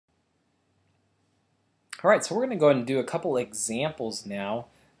All right, so we're going to go ahead and do a couple examples now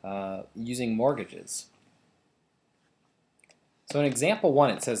using mortgages. So in example 1,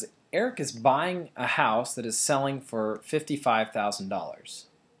 it says Eric is buying a house that is selling for $55,000.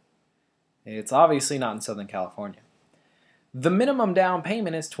 It's obviously not in Southern California. The minimum down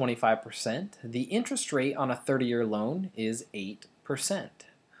payment is 25%. The interest rate on a 30-year loan is 8%.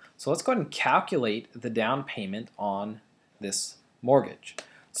 So let's go ahead and calculate the down payment on this mortgage.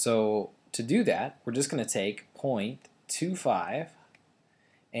 So to do that, we're just going to take 0.25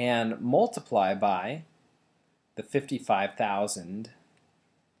 and multiply by the $55,000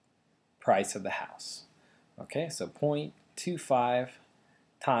 price of the house. Okay, so 0.25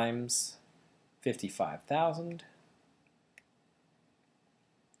 times 55,000,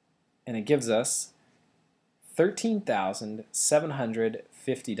 and it gives us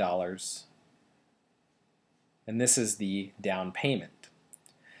 $13,750, and this is the down payment.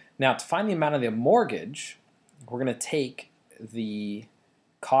 Now, to find the amount of the mortgage, we're going to take the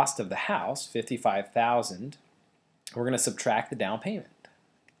cost of the house, $55,000. We're going to subtract the down payment.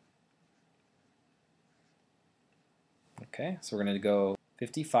 Okay, so we're going to go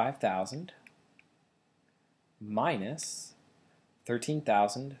 55,000 minus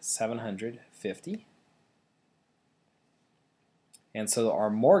 13,750. And so our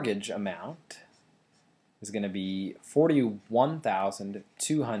mortgage amount is going to be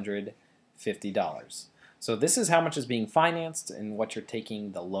 $41,250. So this is how much is being financed and what you're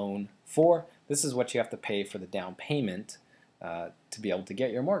taking the loan for. This is what you have to pay for the down payment to be able to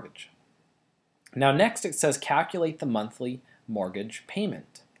get your mortgage. Now next it says calculate the monthly mortgage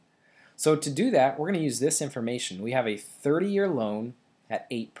payment. So to do that, we're going to use this information. We have a 30-year loan at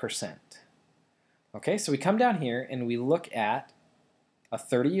 8%. Okay, so we come down here and we look at a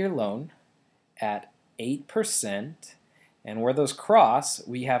 30-year loan at 8%, and where those cross,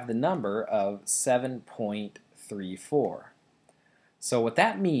 we have the number of 7.34. So what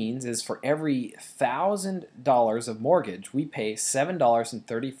that means is for every $1,000 of mortgage, we pay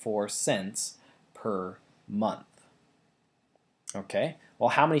 $7.34 per month. Okay, well,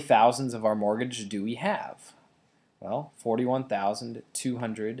 how many thousands of our mortgage do we have? Well,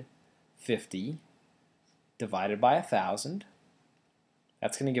 41,250 divided by 1,000.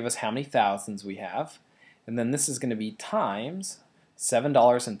 That's going to give us how many thousands we have. And then this is going to be times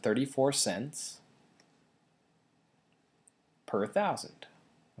 $7.34 per 1,000.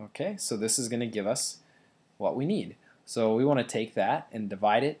 Okay, so this is going to give us what we need. So we want to take that and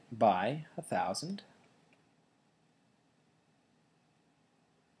divide it by 1,000.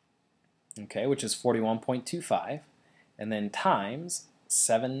 Okay, which is 41.25, and then times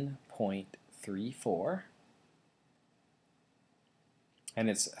 7.34, and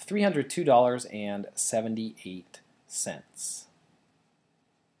it's $302.78.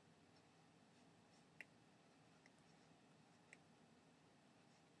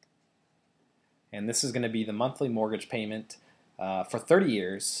 And this is going to be the monthly mortgage payment for 30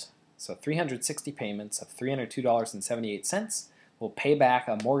 years, so 360 payments of $302.78 will pay back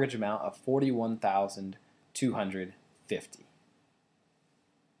a mortgage amount of $41,250.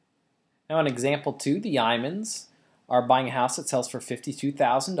 Now in example 2, the Imans are buying a house that sells for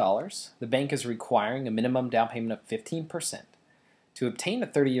 $52,000. The bank is requiring a minimum down payment of 15%. To obtain a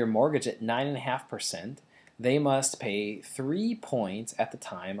 30-year mortgage at 9.5%, they must pay 3 points at the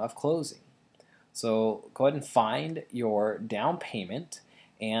time of closing. So go ahead and find your down payment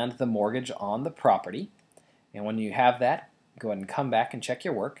and the mortgage on the property. And when you have that, go ahead and come back and check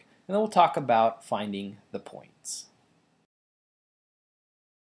your work, and then we'll talk about finding the points.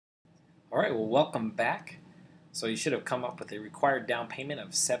 All right, well, welcome back. So you should have come up with a required down payment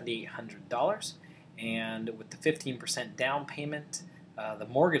of $7,800, and with the 15% down payment, the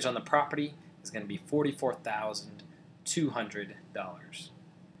mortgage on the property is going to be $44,200.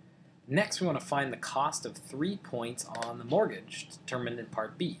 Next, we want to find the cost of 3 points on the mortgage determined in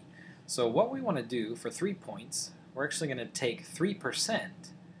Part B. So what we want to do for 3 points, we're actually going to take 3%,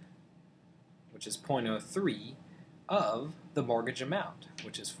 which is 0.03, of the mortgage amount,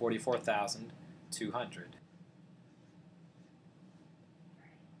 which is $44,200.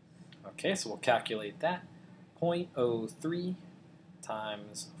 Okay, so we'll calculate that. 0.03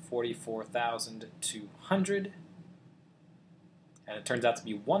 times 44,200, and it turns out to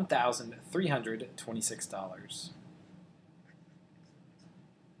be $1,326.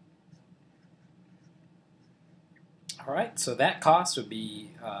 All right, so that cost would be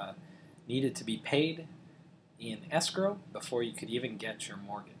needed to be paid in escrow before you could even get your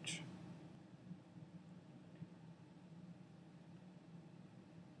mortgage.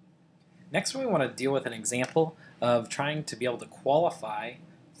 Next, we want to deal with an example of trying to be able to qualify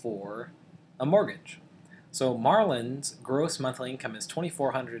for a mortgage. So Marlon's gross monthly income is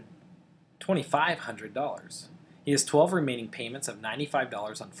 $2,500. He has 12 remaining payments of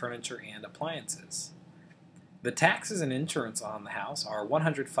 $95 on furniture and appliances. The taxes and insurance on the house are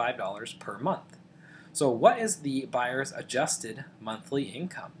 $105 per month. So what is the buyer's adjusted monthly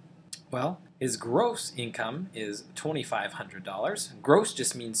income? Well, his gross income is $2,500. Gross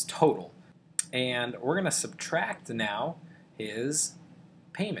just means total. And we're going to subtract now his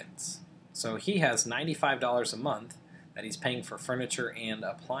payments. So he has $95 a month that he's paying for furniture and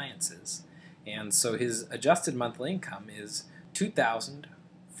appliances. And so his adjusted monthly income is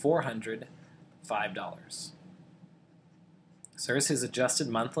 $2,405. So here's his adjusted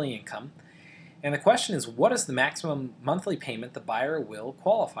monthly income. And the question is, what is the maximum monthly payment the buyer will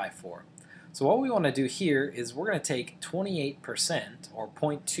qualify for? So what we want to do here is we're going to take 28%, or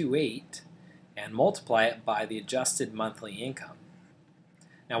 0.28, and multiply it by the adjusted monthly income.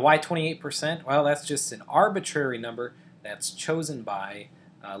 Now, why 28%? Well, that's just an arbitrary number that's chosen by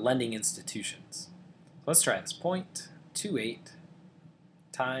lending institutions. So let's try this. 0.28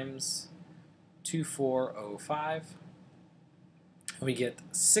 times 2,405. We get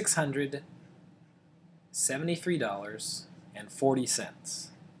 $673.40.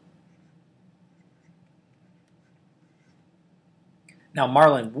 Now,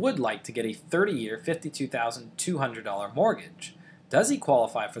 Marlon would like to get a 30-year, $52,200 mortgage. Does he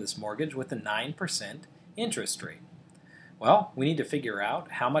qualify for this mortgage with a 9% interest rate? Well, we need to figure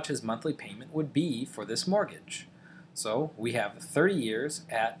out how much his monthly payment would be for this mortgage. So we have 30 years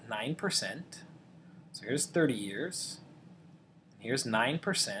at 9%. So here's 30 years. Here's 9.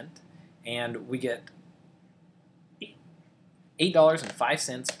 And we get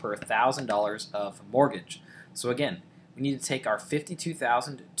 $8.05 per $1,000 of mortgage. So again, we need to take our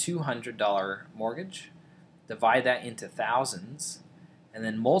 $52,200 mortgage, divide that into thousands, and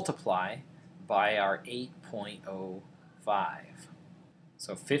then multiply by our 8.05.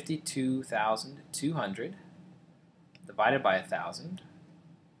 So 52,200 divided by 1,000.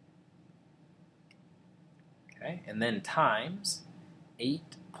 Okay, and then times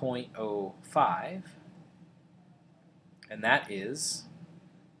 8.05, and that is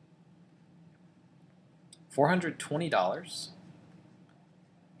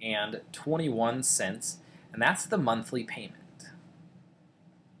 $420.21, and that's the monthly payment.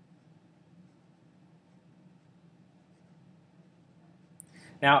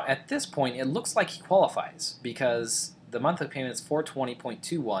 Now, at this point, it looks like he qualifies because the monthly payment is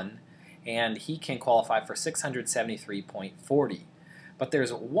 $420.21, and he can qualify for $673.40. But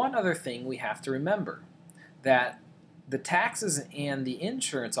there's one other thing we have to remember, that the taxes and the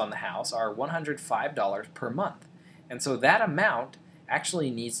insurance on the house are $105 per month. And so that amount actually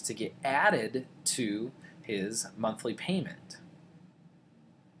needs to get added to his monthly payment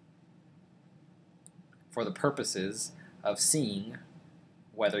for the purposes of seeing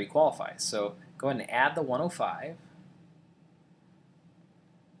whether he qualifies. So go ahead and add the 105,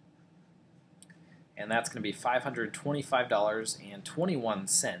 and that's going to be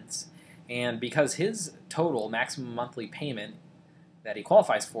 $525.21. And because his total maximum monthly payment that he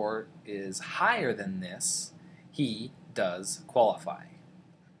qualifies for is higher than this, he does qualify.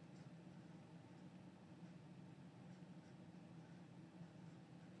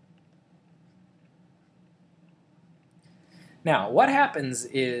 Now, what happens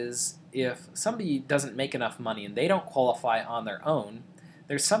is if somebody doesn't make enough money and they don't qualify on their own,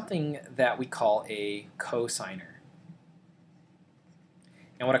 there's something that we call a cosigner.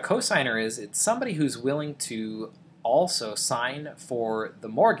 And what a cosigner is, it's somebody who's willing to also sign for the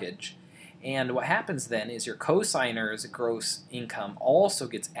mortgage. And what happens then is your cosigner's gross income also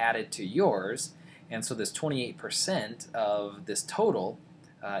gets added to yours. And so this 28% of this total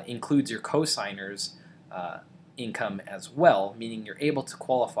includes your cosigner's income as well, meaning you're able to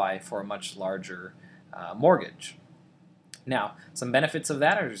qualify for a much larger mortgage. Now, some benefits of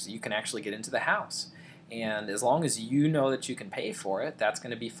that is you can actually get into the house, and as long as you know that you can pay for it, that's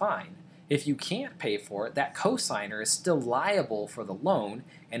going to be fine. If you can't pay for it, that cosigner is still liable for the loan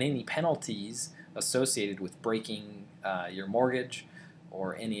and any penalties associated with breaking your mortgage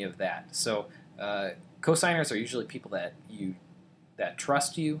or any of that. So cosigners are usually people that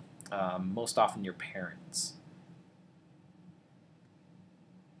trust you, most often your parents.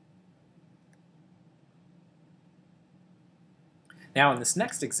 Now in this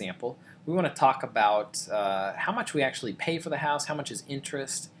next example, we want to talk about how much we actually pay for the house, how much is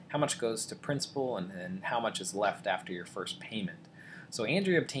interest, how much goes to principal, and how much is left after your first payment. So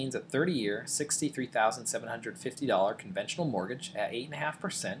Andrea obtains a 30-year, $63,750 conventional mortgage at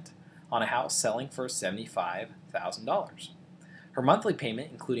 8.5% on a house selling for $75,000. Her monthly payment,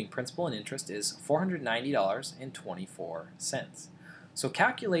 including principal and interest, is $490.24. So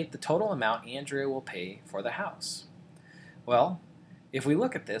calculate the total amount Andrea will pay for the house. Well, if we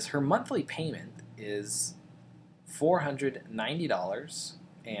look at this, her monthly payment is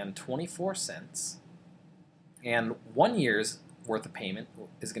 $490.24, and 1 year's worth of payment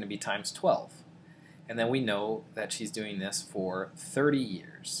is going to be times 12. And then we know that she's doing this for 30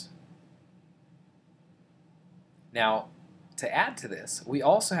 years. Now, to add to this, we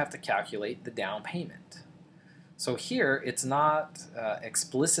also have to calculate the down payment. So here, it's not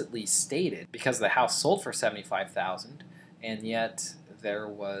explicitly stated because the house sold for $75,000, and yet there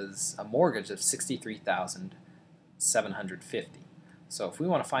was a mortgage of $63,750. So if we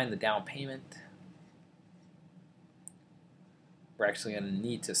want to find the down payment, we're actually going to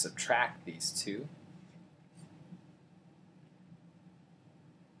need to subtract these two.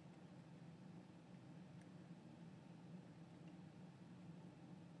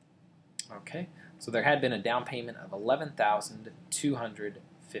 Okay, so there had been a down payment of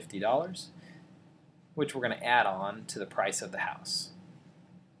 $11,250, which we're going to add on to the price of the house.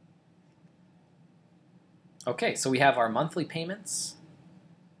 Okay, so we have our monthly payments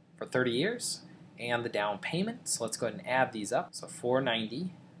for 30 years and the down payment. So let's go ahead and add these up. So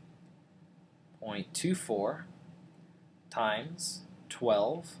 490.24 times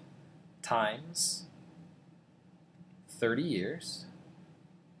 12 times 30 years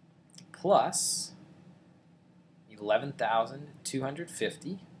plus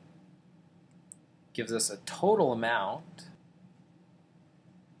 11,250 gives us a total amount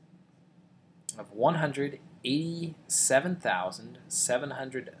of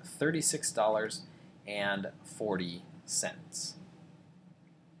 $187,736.40.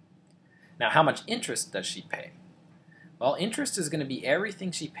 Now, how much interest does she pay? Well, interest is going to be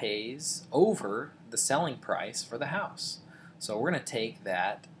everything she pays over the selling price for the house. So we're going to take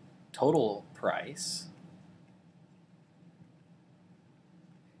that total price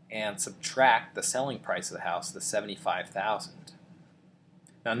and subtract the selling price of the house, the $75,000.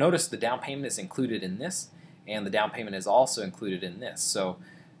 Now notice the down payment is included in this, and the down payment is also included in this. So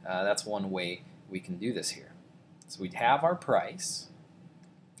that's one way we can do this here. So we'd have our price.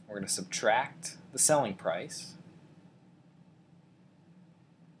 We're going to subtract the selling price.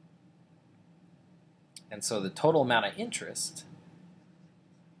 And so the total amount of interest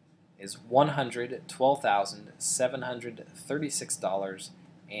is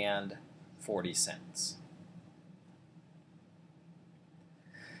 $112,736.40.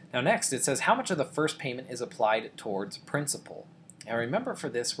 Now next it says how much of the first payment is applied towards principal. And remember for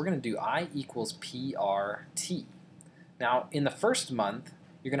this we're going to do I equals PRT. Now in the first month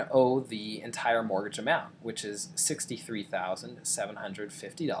you're going to owe the entire mortgage amount, which is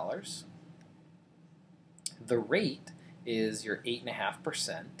 $63,750. The rate is your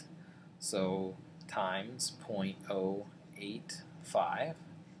 8.5%. So times 0.085.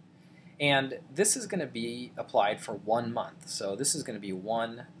 And this is going to be applied for 1 month. So this is going to be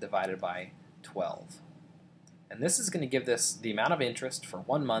 1 divided by 12. And this is going to give this the amount of interest for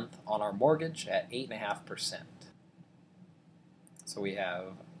 1 month on our mortgage at 8.5%. So we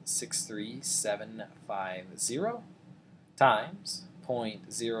have 63750 times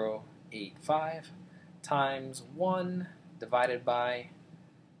 0.085 times 1 divided by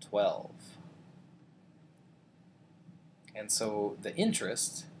 12. And so the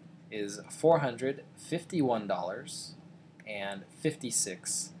interest is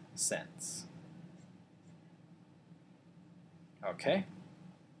 $451.56. Okay?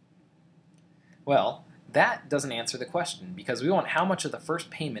 Well, that doesn't answer the question because we want how much of the first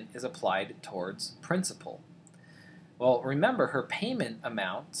payment is applied towards principal. Well, remember her payment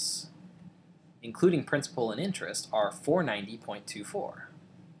amounts, including principal and interest, are $490.24.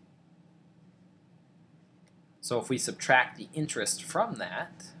 So if we subtract the interest from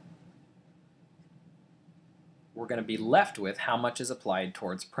that, we're going to be left with how much is applied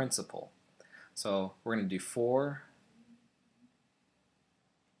towards principal. So we're going to do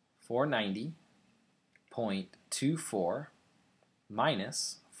 490.24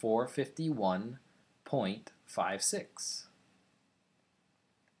 minus 451.56.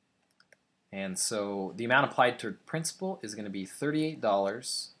 And so the amount applied to principal is going to be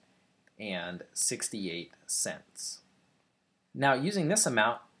 $38.68. Now using this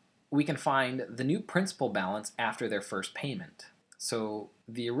amount, we can find the new principal balance after their first payment. So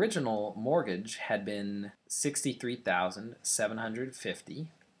the original mortgage had been $63,750,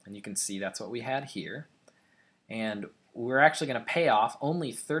 and you can see that's what we had here. And we're actually going to pay off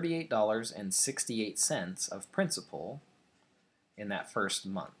only $38.68 of principal in that first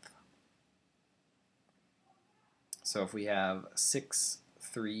month. So if we have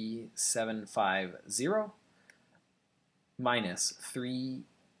 63750 minus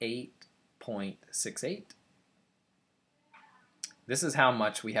 38.68, this is how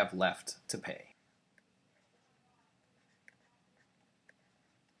much we have left to pay.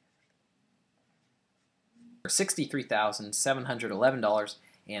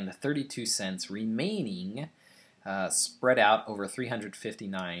 $63,711.32 remaining, spread out over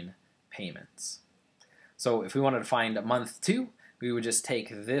 359 payments. So if we wanted to find month 2, we would just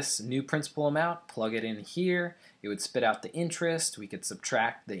take this new principal amount, plug it in here, it would spit out the interest, we could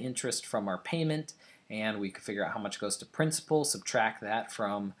subtract the interest from our payment, and we could figure out how much goes to principal, subtract that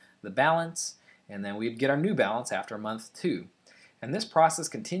from the balance, and then we'd get our new balance after month 2. And this process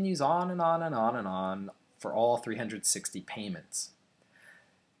continues on and on and on and on for all 360 payments.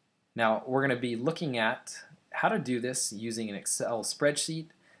 Now we're going to be looking at how to do this using an Excel spreadsheet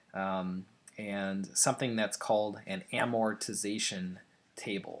and something that's called an amortization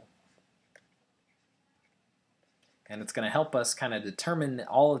table. And it's going to help us kind of determine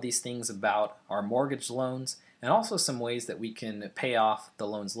all of these things about our mortgage loans, and also some ways that we can pay off the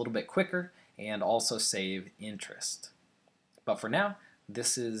loans a little bit quicker and also save interest. But for now,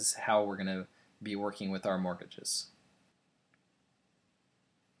 this is how we're going to be working with our mortgages.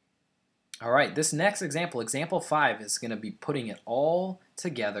 Alright, this next example, example 5, is going to be putting it all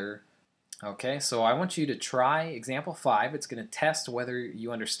together. Okay, so I want you to try example 5. It's going to test whether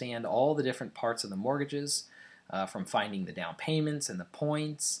you understand all the different parts of the mortgages, from finding the down payments and the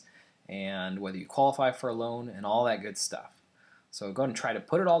points, and whether you qualify for a loan and all that good stuff. So go ahead and try to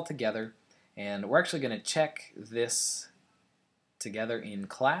put it all together, and we're actually going to check this together in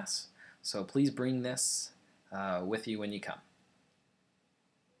class. So please bring this with you when you come.